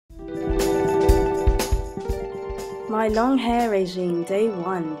My long hair regime day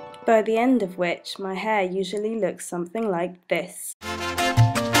 1, by the end of which my hair usually looks something like this.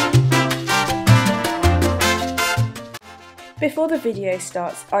 Before the video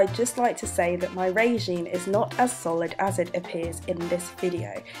starts, I'd just like to say that my regime is not as solid as it appears in this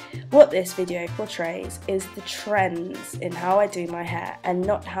video. What this video portrays is the trends in how I do my hair and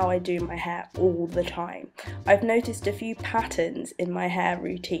not how I do my hair all the time. I've noticed a few patterns in my hair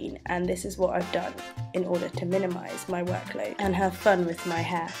routine, and this is what I've done in order to minimise my workload and have fun with my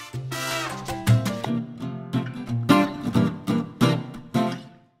hair.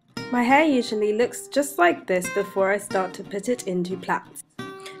 My hair usually looks just like this before I start to put it into plaits.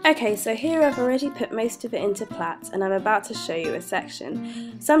 Okay, so here I've already put most of it into plaits and I'm about to show you a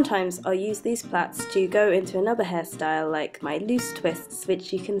section. Sometimes I'll use these plaits to go into another hairstyle like my loose twists,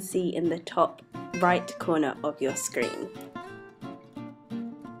 which you can see in the top right corner of your screen.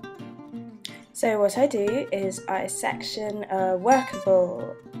 So what I do is I section a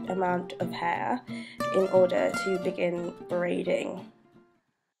workable amount of hair in order to begin braiding.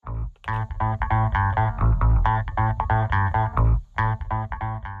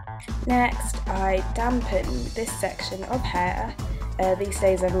 Next, I dampen this section of hair. These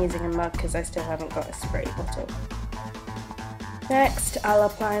days I'm using a mug because I still haven't got a spray bottle. Next, I'll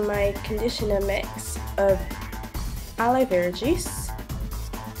apply my conditioner mix of aloe vera juice,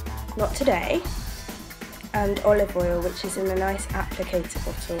 not today, and olive oil, which is in a nice applicator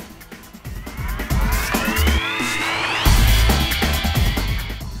bottle.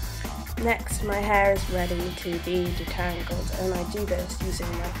 Next, my hair is ready to be detangled, and I do this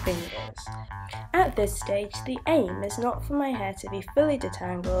using my fingers. At this stage, the aim is not for my hair to be fully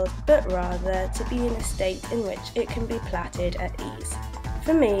detangled, but rather to be in a state in which it can be plaited at ease.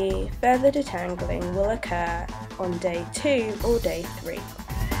 For me, further detangling will occur on day 2 or day 3.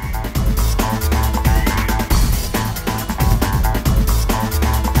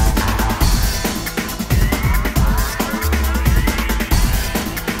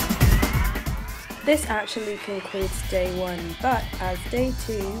 This actually concludes day 1, but as day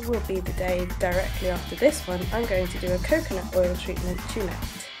 2 will be the day directly after this one, I'm going to do a coconut oil treatment tonight.